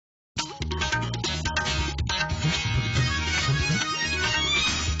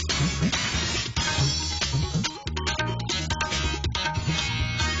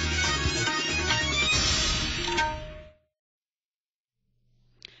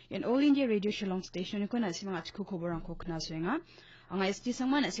In All India Radio Shillong Station ko na simang atku koborang ko kna suenga anga ST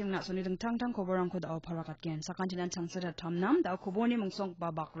sangman asim na soni deng tang koborang ko da parakat gen sakantinan changsada thamnam da koboni mungsong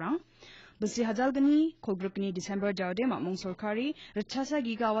babakrang besi hajal gani kogrupni December jaude mamung sorkari rachasa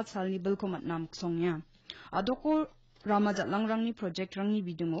gigawatt salni bil ko matnam songya adoko Rama Jatlangrangni project rangni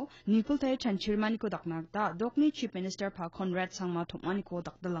bidungo nipul tay chanchirmani ko daknak da dokni Chief Minister Pa Conrad Sangma thokmani ko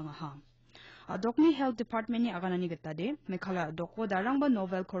dakdalanga ha Adokni Health Department ni aganani gatade mekhala adoko darangba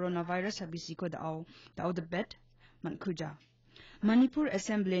novel coronavirus habisi ko dao the bet mankuja Manipur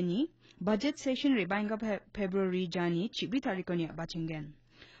Assembly ni budget session rebainga February jani chibi tarikoni abachingen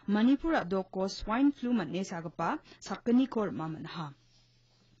Manipur adoko swine flu manne sagapa sakani kor mamanha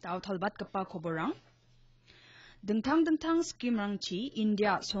dao thalbat kapa khoborang dengtang scheme rangchi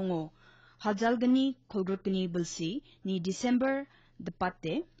India songo hajalgani kholgrutni bulsi ni December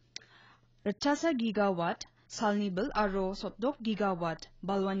depate Rachasa gigawatt salni bil aro sotdok gigawatt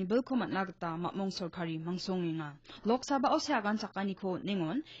balwani bil ko matnagta mamong sorkari mangsonginga Lok Sabha o se agan sakani ko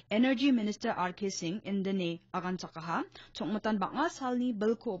ningon Energy Minister RK Singh indene agan sakaha chongmatan banga salni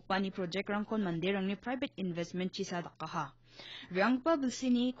bil ko pani project rangkon manderangni private investment chisa dakaha Riangpa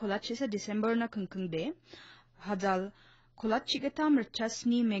bilsini kolachisa December na kengkengde hajal Kolachigata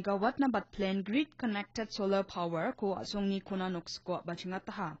merchasni megawatt na batplan grid connected solar power ko asongni kuna noksko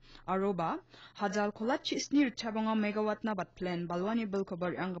bachingataha aroba hajal kolachisni rchabanga megawatt na batplan balwani bil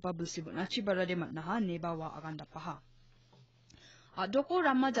kobar angapa bilsibuna chibarade matnaha nebawa agandapaha Adoko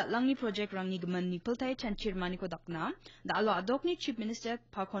Rama Jatlangni project rangni gman nipultai chanchirmani ko dakna da alo adokni Chief Minister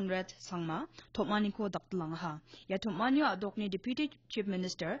Pa Conrad Sangma thopmani ko daklangha ya thopmani adokni Deputy Chief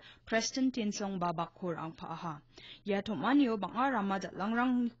Minister Preston Tinsong Babakhor angpha ya thopmani banga Rama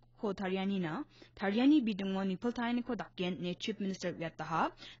Jatlangrang ko Tharyani bidungo nipultai ni ko dakyen ne Chief Minister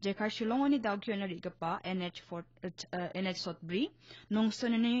yataha jekha Shillongoni dawkyona rigapa NH Sotbri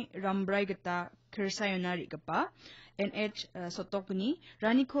nongsonene Rambrai gata Kirsayona rigapa NH Sotokuni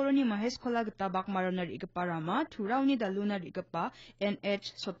Rani Koroni Mahesh Kola gata Bakmarona rigapa Rama Thurauni Daluna rigapa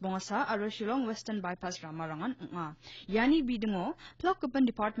NH Sotbongasa aro Shillong Western Bypass Ramarangan nga yani bidungo plok kapan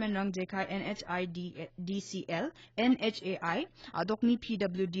department rang jekha NHIDCL NHAI adokni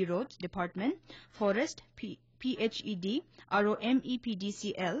PWD Roads Department Forest PHED aro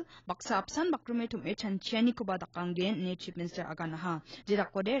MEPDCL baksa apsan bakrume tume chanchiani ko badakanggen ne Chief Minister aganaha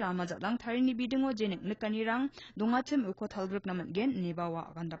jirakode Rama Jatlang tharini bidungo jenek nekanirang dongatem uko thalgrup namangen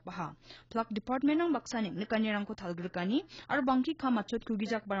nebawa agandapaha plak department ng baksa nek nekanirang ko thalgrukani aro bangki kamachot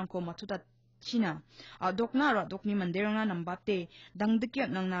kugijak barang ko machutat China adokna ra dokni manderanga nambate dangdikya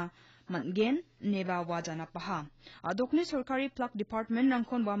nangna mangen neba wajana paha adokni sorkari plak department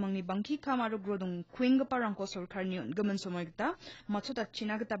rangkon ba mangni bangki kamaru grodong kwing parangko sorkarni gaman somoyta machuta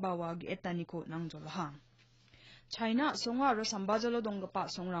China gata bawa gi etaniko nangjolaha China songa aro sambajalo donggapa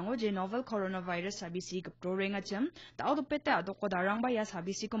songrango je novel coronavirus sabisi gaptorenga cham taodo peta adoko darangba ya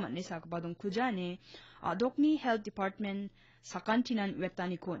sabisi ko manne sakbadong kujane adokni health department sakantinan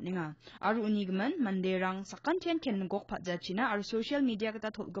wetaniko ninga aru unigman manderang sakantian ken gok phaja China aru social media kata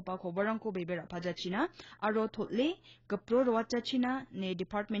thotgapa khobarang ko bebera phaja China aro thotle gapro rowacha China ne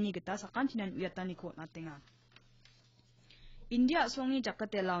department ni gata sakantinan wetaniko natinga India songi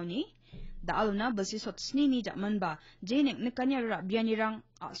jakate launi da aluna basi sotsni ni jamanba jenek nekanya rabianirang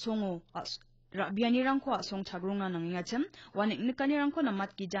songo rabianirang ko asong chagrunga nanginga chem wanek nekanirang ko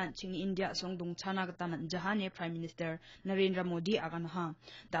namat kijan chingni India song dungchana gata manjahane Prime Minister Narendra Modi aganha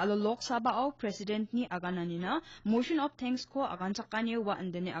da alo Lok Sabha o President ni agananina motion of thanks ko aganchakani wa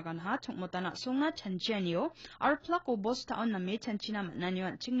andene aganha chongmotana songna chanchianio ar plak o boss taon na me chanchina mananyo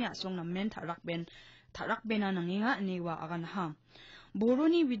chingnya song na men Tarakbena nanginga newa aganha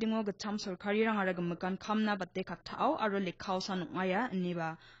Boroni bidingo gacham sorkarirang aragamakan kamna batte kathao aro lekhao sanungaya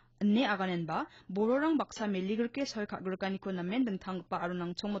neba ne aganenba bororang baksa meligurke soikagurkani ko namen dengthangpa aro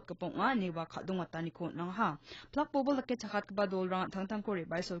nang chomot kaponga newa khadungatani ko nangha plak bobol lake chakhat ba dolrang thangthang ko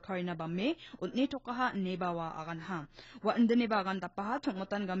rebai sorkarina bamme utne tokaha nebawa aganha wa indene ba agan tapaha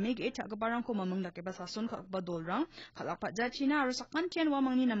chongmotan gamme ge chakbarang ko mamang dake ba sason khakba dolrang khalakpa jachina aro sakantian wa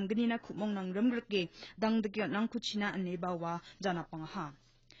mangni namgni na khumong nang remgrke dangdekyo nang kuchina nebawa janapangha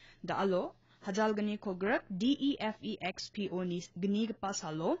da alo Hajalgani kograp DEFEXPO ni gnig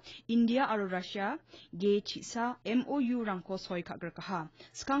pasalo India aro Russia ge chisa MOU rangko soi kagrakaha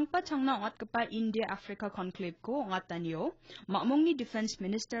skangpa changna ngat kapa India Africa conclave ko ngatanio mamongni Defense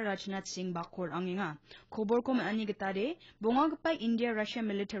Minister Rajnath Singh Bakhor anginga khobor ko ani gitare bonga kapa India Russia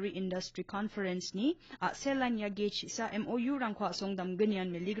Military Industry Conference ni selanya ge chisa MOU rangko asongdam gnian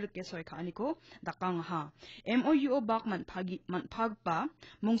meligrke soi khaniko dakangha MOU bak man phagpa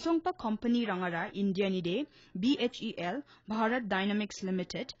mungsongpa company rangara India ni de BHEL Bharat Dynamics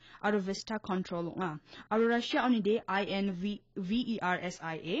Limited aru Vista Control nga aru Russia oni de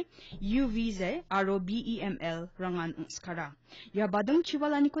INVERSIA UVZ aru BEML rangan skara ya badang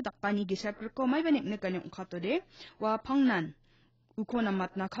chiwalani ko dakpani gisapr ko may banik ne kanyong khato de wa phangnan uko na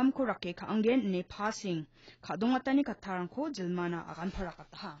matna kham ko rake ka angen ne passing khadongatani katharang ko jilmana agan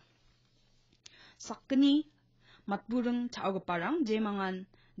pharakata ha sakni matburung chaugaparang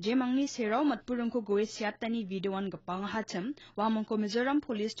jemangni serau matburung ko goe siatani videoan gapang hacham wamongko Mizoram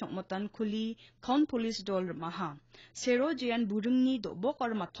police chongmotan kuli kaun police dol maha sero jean burungni dobok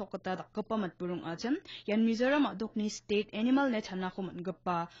ar mathokata dakapa matburung acham yan Mizoram adokni state animal net hanako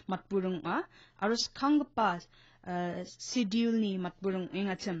mangapa matburung a arus khangpa schedule ni matburung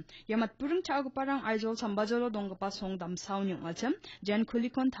engacham ya matburung chaugaparang aizol sambajolo donggapa song damsauni acham jan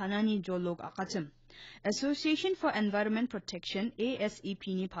kulikon thanani jolog akacham Association for Environment Protection ASEP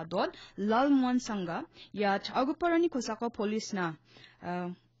ni padot lalmuan sanga ya chauguparani kusako police na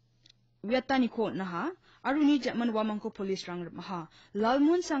wiatani ko naha aruni jaman wamangko police rang maha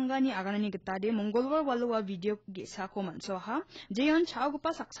lalmun sanga ni aganani gitade mongolwar walwa video ge sako manso ha jeon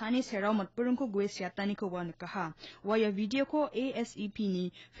chaugupa saksani serau matpurung ko gue siatani ko wan kaha waya video ko ASEP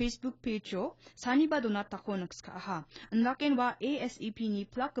ni Facebook page o sani baduna tako nakska ha andaken wa ASEP ni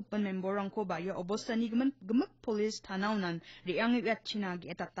plak kapan member rang ko ba ya obostani gmak police thanaunan riang yatchina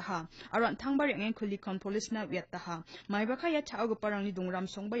ge tataha aran thangbar yang kulikon police na yataha maibaka ya chaugupa rang ni dungram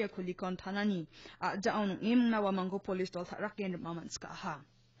songba ya kulikon thanani jaun ngimna wamangko police dol tharaken mamanska ha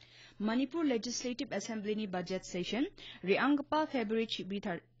Manipur Legislative Assembly ni budget session riangpa February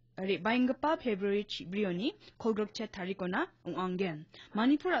chibitar baingpa February chibrioni kolgrokche tarikona ungangen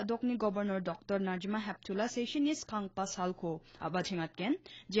Manipur adokni Governor Dr. Najma Heptullah session is kangpa salko abachingatken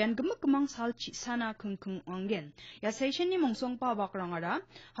jan gmukmang sal chisana kungkung angen ya session ni mongsongpa bakrangara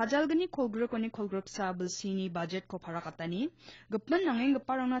hajalgni kolgrokoni kolgroksa bulsini budget ko parakatani gupman nangeng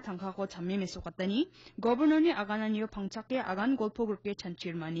gparangna tangka ko chamme mesokatani Governor ni agananiyo pangchake agan golpogrokke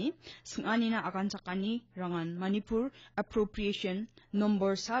chanchirmani singanina agan chakani rangan Manipur appropriation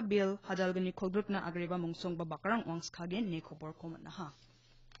number sa bill hajalgani kolgrokna agreba mongsong babakrang wangskagen ne khobor ko manaha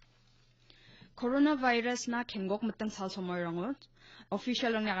coronavirus na khengok matang sal somoy rangot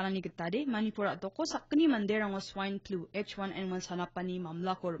official rang nakanani gitade Manipur atoko sakni manderang swine flu H1N1 sanapani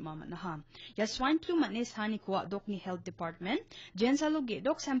mamla kor mamanaha ya swine flu matne sani ko adokni health department jensalo ge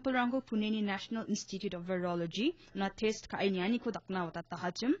dok sample rango Pune National Institute of Virology na test ka ainyani ko dakna wata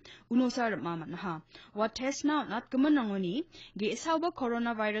tahachim unosar mamanaha wa test na nat kamanangoni ge sawa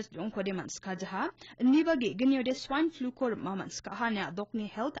coronavirus jong kode manska jaha niba ge gnyode swine flu kor mamanska ha ne adokni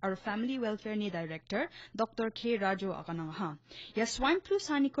health or family welfare ni director Dr. K Rajo akanangha ya swine flu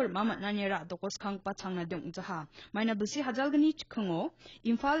sanikor mama nanyera dokos khangpa changna dong jaha maina busi hajalgani chkhungo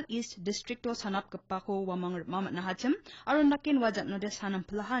Imphal East District o sanap kappa ko wamang mama nahacham aron nakin wajat no de sanam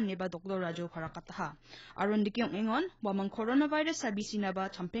plaha neba Dr. Rajo pharakataha aron dikyong engon wamang coronavirus sabisina ba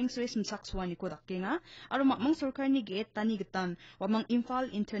champeng swe simsak swani ko dakkenga aron mamang sarkar ni gate tani gitan wamang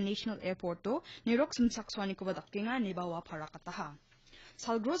Imphal International Airport to nirok simsak swani ko dakkenga neba wa pharakataha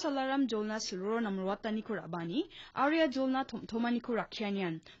Salgro Salaram Jolna Silro Namruatani Kurabani, Arya Jolna Tomani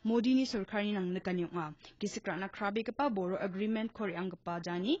Kurakianian, Modini Surkani Nang Nikanyunga, Kisikrana Krabikapa Boro Agreement Koreangapa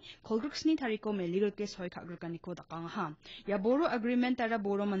Jani, Kolgruksni Tariko me legal case Hoikagrkaniko Dakangha. Ya Boro Agreement Tara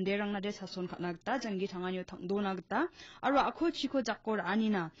Boro Manderang Nade Sason Kanagta, Jangi Tanganyo Tangdonagta, Ara Ako Chiko Jakor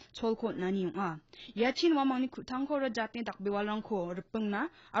Anina, Cholko Naniunga. Yachin Wamani Kutangko Rajatni Takbiwalanko, Ripungna,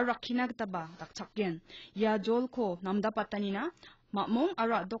 Arakinagtaba, Takchakyen. Ya Jolko Namdapatanina, Makmong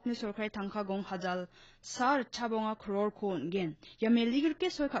ara dokni sorkari tangka gong hajal sar chabonga kror ko ngen ya meligir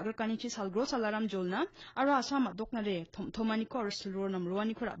ke soy khagrkani chi salgro salaram jolna ara asama dokna re thomani ko arsilro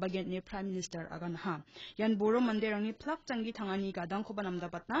namruani ko rabagen ne prime minister agan ha yan boro manderangni plak changi thangani gadang ko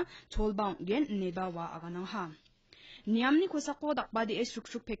banamda patna cholbang gen neba wa aganang ha Niamni kosako dakbadi e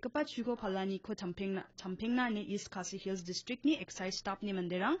shukshu pekapa chugo palani ko champengna ni East Khasi Hills District ni excise staff ni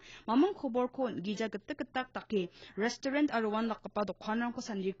manderang mamang khobor ko gija gtak take restaurant arwan lakapa dokhanrang ko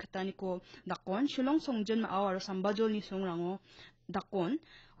sanjir khatani ko dakon shilong songjen ma awar sambajol ni songrango dakon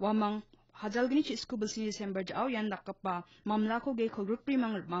wamang hajalgni chi school bulsi December jaw yan dakapa mamla ko ge khogruk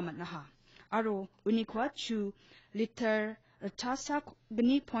primang mamat na ha aro unikwa chu liter chasa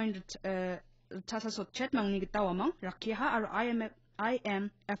gni point Tasa sotchet mangni kita wamang rakiha ar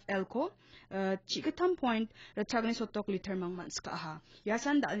IMFL ko chikatam point rachagni sotok liter mang manska ha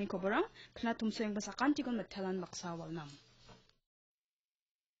yasan dalni koborang khna tumseng basakan tikon mathalan baksa walnam